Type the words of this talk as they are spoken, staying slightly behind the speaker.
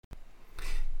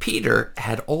Peter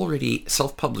had already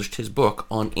self-published his book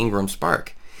on Ingram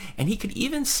Spark, and he could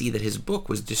even see that his book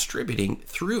was distributing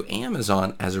through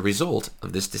Amazon as a result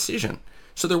of this decision.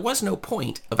 So there was no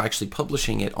point of actually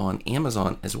publishing it on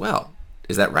Amazon as well.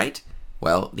 Is that right?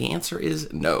 Well, the answer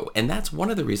is no, and that's one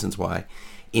of the reasons why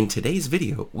in today's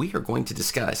video we are going to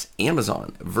discuss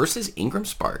Amazon versus Ingram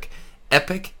Spark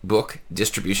epic book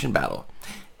distribution battle.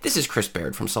 This is Chris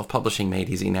Baird from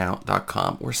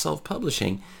selfpublishingmadeeasynow.com, where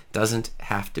self-publishing doesn't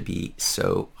have to be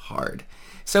so hard.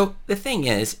 So the thing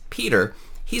is, Peter,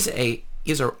 he's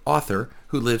an author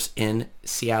who lives in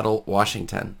Seattle,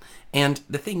 Washington. And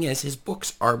the thing is, his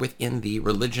books are within the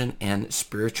religion and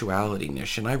spirituality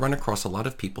niche. And I run across a lot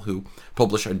of people who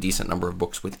publish a decent number of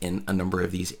books within a number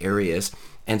of these areas.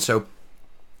 And so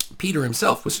Peter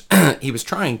himself was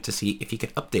trying to see if he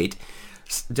could update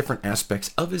different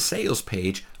aspects of his sales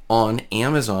page on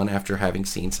Amazon after having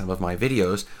seen some of my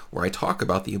videos where I talk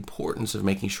about the importance of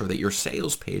making sure that your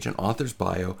sales page and author's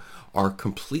bio are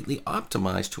completely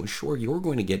optimized to ensure you're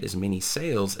going to get as many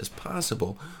sales as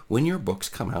possible when your books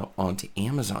come out onto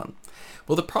Amazon.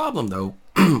 Well, the problem, though,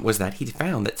 was that he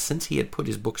found that since he had put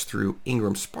his books through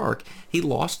Ingram Spark, he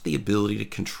lost the ability to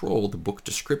control the book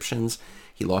descriptions.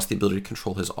 He lost the ability to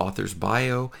control his author's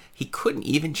bio. He couldn't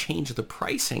even change the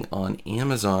pricing on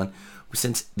Amazon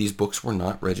since these books were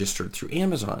not registered through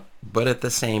Amazon. But at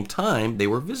the same time, they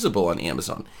were visible on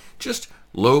Amazon. Just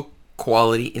low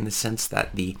quality in the sense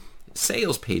that the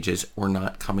sales pages were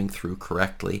not coming through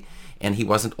correctly. And he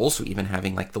wasn't also even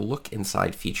having, like, the look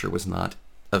inside feature was not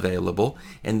available.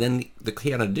 And then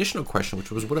he had an additional question,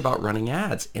 which was, what about running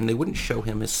ads? And they wouldn't show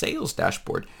him his sales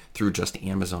dashboard through just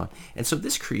Amazon. And so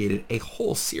this created a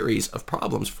whole series of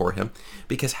problems for him,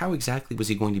 because how exactly was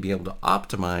he going to be able to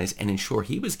optimize and ensure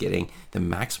he was getting the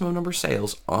maximum number of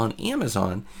sales on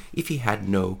Amazon if he had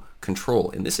no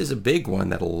control? And this is a big one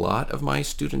that a lot of my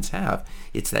students have.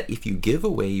 It's that if you give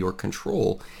away your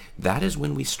control, that is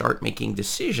when we start making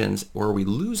decisions, or we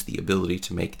lose the ability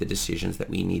to make the decisions that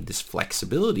we need this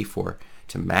flexibility for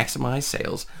to maximize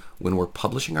sales when we're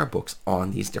publishing our books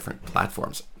on these different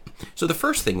platforms. So the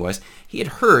first thing was, he had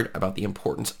heard about the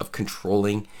importance of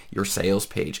controlling your sales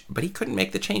page, but he couldn't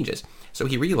make the changes. So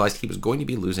he realized he was going to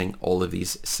be losing all of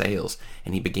these sales,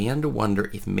 and he began to wonder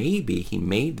if maybe he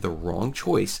made the wrong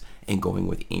choice in going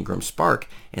with Ingram Spark,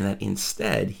 and that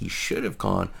instead he should have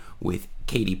gone with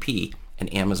KDP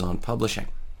and Amazon Publishing.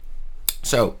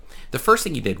 So the first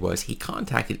thing he did was he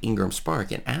contacted Ingram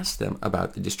Spark and asked them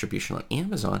about the distribution on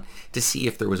Amazon to see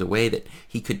if there was a way that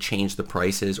he could change the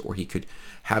prices, or he could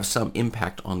have some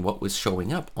impact on what was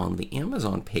showing up on the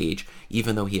Amazon page,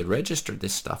 even though he had registered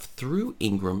this stuff through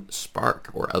Ingram Spark,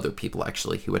 or other people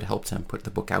actually who had helped him put the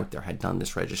book out there had done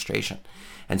this registration.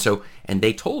 And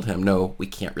they told him, no, we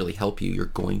can't really help you. You're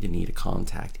going to need to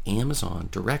contact Amazon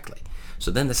directly. So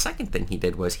then the second thing he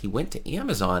did was he went to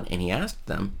Amazon and he asked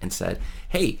them and said,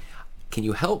 hey, can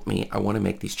you help me? I want to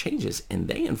make these changes. And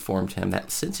they informed him that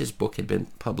since his book had been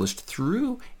published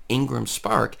through Ingram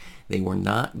Spark, they were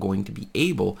not going to be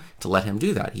able to let him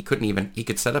do that. He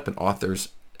could set up an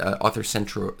author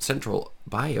central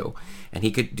bio, and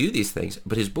he could do these things,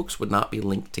 but his books would not be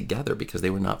linked together because they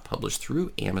were not published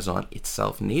through Amazon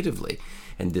itself natively.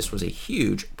 And this was a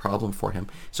huge problem for him.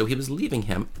 So he was leaving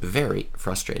him very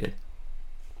frustrated.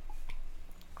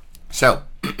 So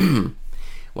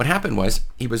what happened was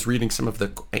he was reading some of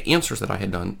the answers that I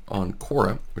had done on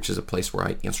Quora, which is a place where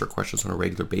I answer questions on a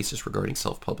regular basis regarding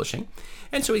self-publishing.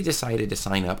 And so he decided to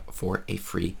sign up for a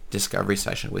free discovery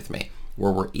session with me,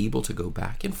 where we're able to go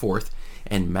back and forth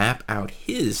and map out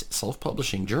his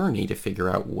self-publishing journey to figure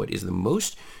out what is the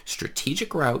most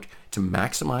strategic route to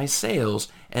maximize sales,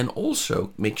 and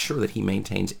also make sure that he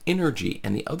maintains energy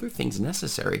and the other things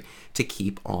necessary to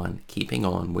keep on keeping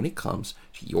on when it comes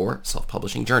to your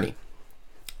self-publishing journey.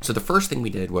 So the first thing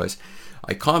we did was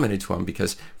I commented to him,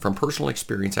 because from personal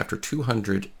experience, after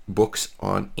 200 books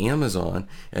on Amazon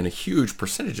and a huge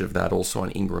percentage of that also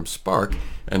on Ingram Spark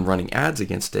and running ads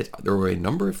against it, there were a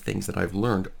number of things that I've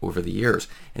learned over the years.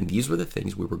 And these were the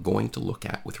things we were going to look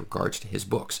at with regards to his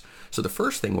books. So the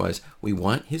first thing was we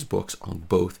want his books on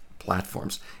both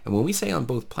platforms. And when we say on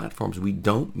both platforms, we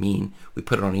don't mean we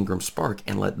put it on Ingram Spark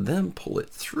and let them pull it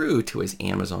through to his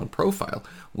Amazon profile.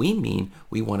 We mean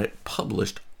we want it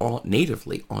published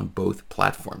natively on both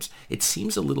platforms. It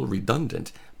seems a little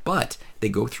redundant, but they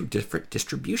go through different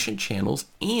distribution channels,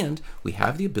 and we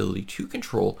have the ability to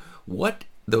control what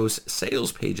those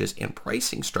sales pages and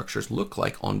pricing structures look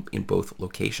like in both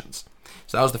locations.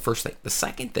 So that was the first thing. The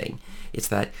second thing is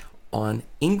that on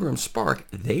Ingram Spark,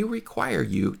 they require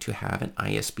you to have an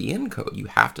ISBN code. You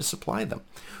have to supply them,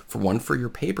 for one for your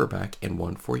paperback and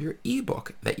one for your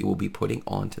ebook that you will be putting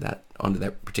onto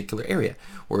that particular area.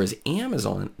 Whereas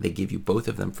Amazon, they give you both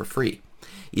of them for free.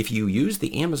 If you use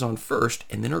the Amazon first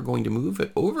and then are going to move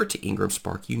it over to Ingram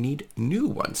Spark, you need new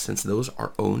ones since those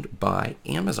are owned by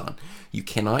Amazon. You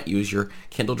cannot use your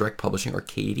Kindle Direct Publishing or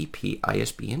KDP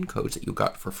ISBN codes that you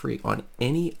got for free on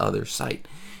any other site.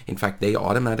 In fact, they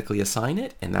automatically assign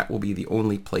it, and that will be the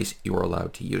only place you're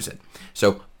allowed to use it.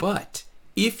 So, but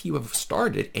if you have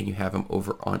started and you have them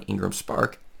over on Ingram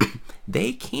Spark,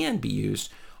 they can be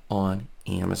used on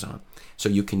Amazon. So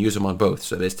you can use them on both.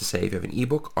 So that is to say, if you have an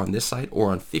ebook on this site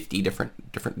or on 50 different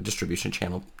distribution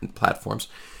channel platforms,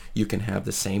 you can have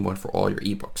the same one for all your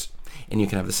ebooks, and you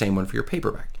can have the same one for your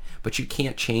paperback. But you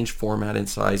can't change format and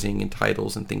sizing and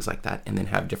titles and things like that, and then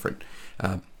have different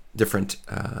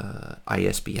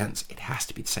ISBNs. It has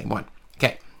to be the same one.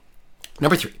 Okay.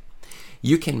 Number 3.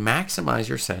 You can maximize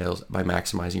your sales by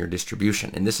maximizing your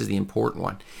distribution, and this is the important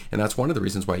one. And that's one of the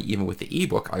reasons why even with the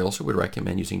ebook, I also would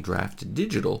recommend using Draft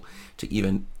Digital to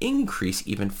even increase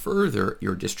even further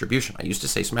your distribution. I used to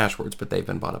say Smashwords, but they've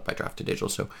been bought up by Draft Digital,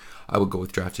 so I would go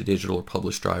with Draft Digital or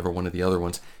Publish Drive or one of the other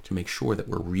ones to make sure that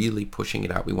we're really pushing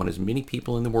it out. We want as many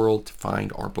people in the world to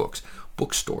find our books.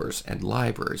 Bookstores and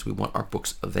libraries. We want our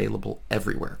books available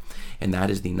everywhere. And that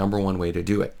is the number one way to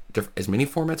do it. As many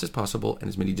formats as possible and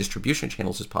as many distribution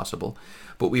channels as possible.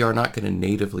 But we are not going to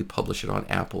natively publish it on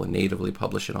Apple and natively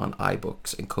publish it on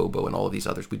iBooks and Kobo and all of these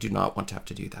others. We do not want to have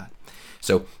to do that.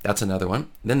 So that's another one.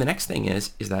 Then the next thing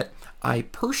is that I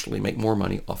personally make more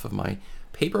money off of my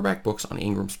paperback books on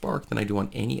Ingram Spark than I do on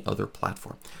any other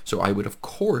platform. So I would, of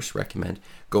course, recommend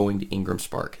going to Ingram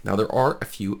Spark. Now, there are a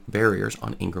few barriers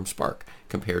on Ingram Spark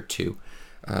compared to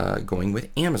going with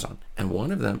Amazon. And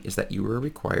one of them is that you are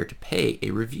required to pay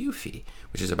a review fee,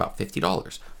 which is about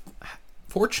 $50.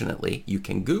 Fortunately, you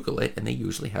can Google it, and they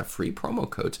usually have free promo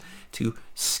codes to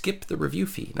skip the review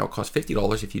fee. Now, it costs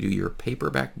 $50 if you do your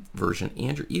paperback version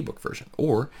and your ebook version,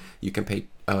 or you can pay,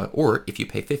 or if you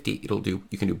pay $50,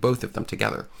 you can do both of them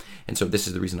together. And so this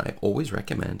is the reason I always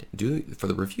recommend for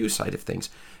the review side of things,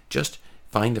 just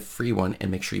find the free one and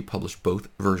make sure you publish both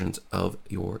versions of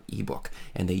your ebook.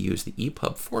 And they use the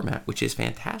EPUB format, which is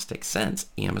fantastic since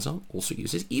Amazon also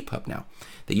uses EPUB now.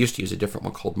 They used to use a different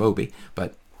one called Mobi,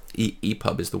 but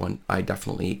EPUB is the one I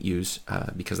definitely use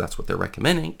because that's what they're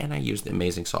recommending, and I use the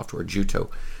amazing software Juto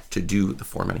to do the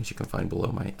formatting. You can find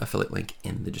below my affiliate link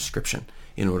in the description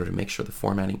in order to make sure the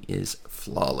formatting is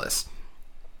flawless.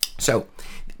 So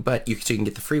you can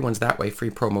get the free ones that way, free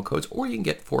promo codes, or you can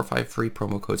get 4 or 5 free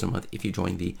promo codes a month if you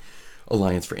join the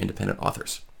Alliance for Independent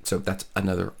Authors. So that's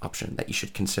another option that you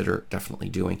should consider definitely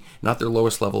doing. Not their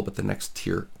lowest level, but the next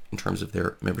tier in terms of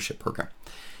their membership program.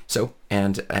 So,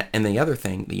 and the other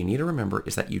thing that you need to remember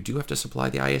is that you do have to supply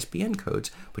the ISBN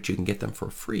codes, but you can get them for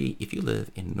free if you live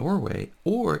in Norway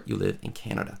or you live in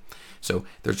Canada. So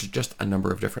there's just a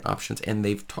number of different options, and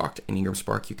they've talked in Ingram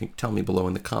Spark. You can tell me below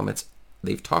in the comments.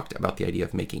 They've talked about the idea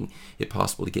of making it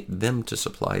possible to get them to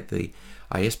supply the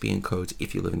ISBN codes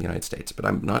if you live in the United States, but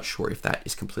I'm not sure if that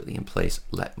is completely in place.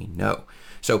 Let me know.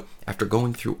 So after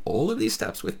going through all of these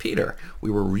steps with Peter, we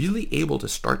were really able to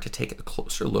start to take a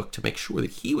closer look to make sure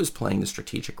that he was playing the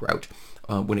strategic route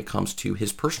when it comes to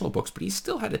his personal books, but he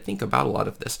still had to think about a lot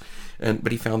of this.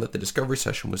 But he found that the discovery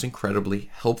session was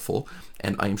incredibly helpful,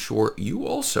 and I'm sure you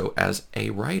also, as a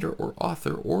writer or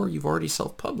author, or you've already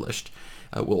self-published,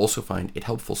 will also find it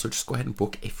helpful. So just go ahead and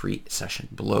book a free session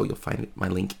below. You'll find my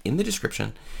link in the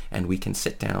description, and we can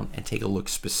sit down and take a look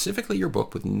specifically at your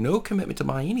book with no commitment to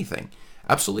buy anything,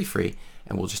 absolutely free,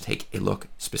 and we'll just take a look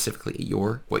specifically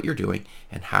at what you're doing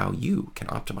and how you can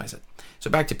optimize it. So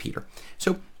back to Peter.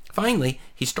 So finally,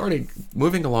 he started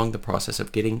moving along the process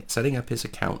of setting up his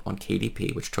account on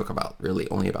KDP, which took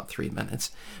only about 3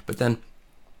 minutes,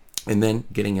 and then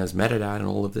getting his metadata and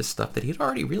all of this stuff that he'd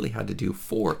already really had to do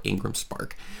for Ingram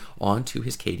Spark onto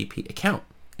his KDP account.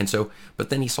 And so,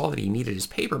 but then he saw that he needed his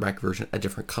paperback version a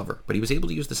different cover, but he was able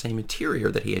to use the same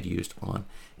interior that he had used on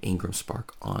Ingram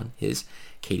Spark on his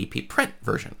KDP print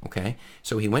version. Okay,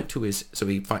 so he realized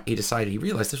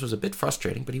this was a bit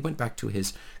frustrating, but he went back to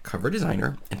his cover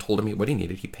designer and told him what he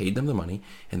needed. He paid them the money,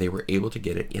 and they were able to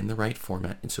get it in the right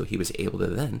format, and so he was able to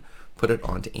then put it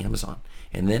onto Amazon.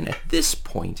 And then at this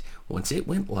point, once it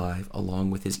went live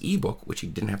along with his ebook, which he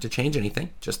didn't have to change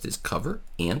anything, just his cover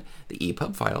and the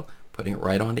EPUB file, putting it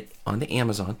right onto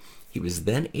Amazon. He was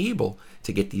then able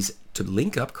to get these to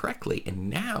link up correctly, and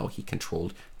now he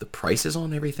controlled the prices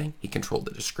on everything. He controlled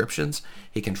the descriptions.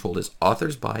 He controlled his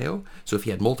author's bio. So if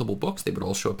he had multiple books, they would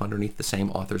all show up underneath the same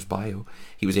author's bio.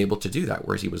 He was able to do that,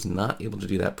 whereas he was not able to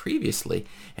do that previously.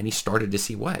 And he started to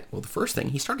see what? Well, the first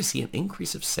thing, he started to see an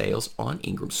increase of sales on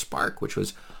Ingram Spark, which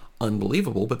was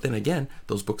unbelievable. But then again,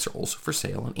 those books are also for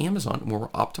sale on Amazon. And when we're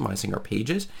optimizing our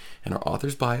pages and our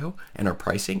author's bio and our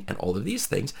pricing and all of these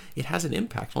things, it has an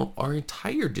impact on our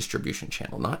entire distribution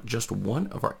channel, not just one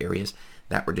of our areas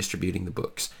that we're distributing the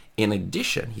books. In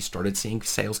addition, he started seeing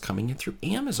sales coming in through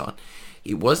Amazon.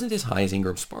 It wasn't as high as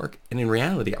Ingram Spark, and in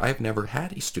reality, I've never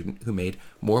had a student who made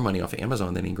more money off of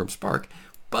Amazon than Ingram Spark.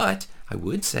 But I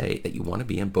would say that you want to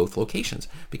be in both locations,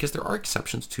 because there are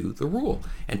exceptions to the rule,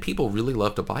 and people really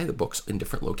love to buy the books in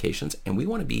different locations, and we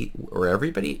want to be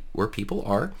where people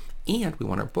are, and we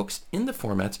want our books in the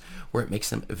formats where it makes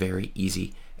them very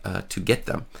easy to get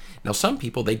them. Now, some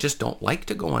people, they just don't like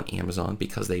to go on Amazon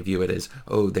because they view it as,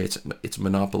 it's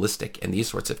monopolistic and these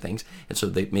sorts of things, and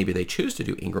so maybe they choose to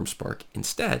do Ingram Spark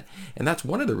instead. And that's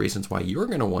one of the reasons why you're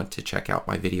going to want to check out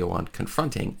my video on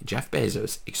confronting Jeff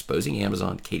Bezos, exposing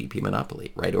Amazon KDP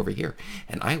monopoly right over here.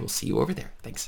 And I will see you over there. Thanks.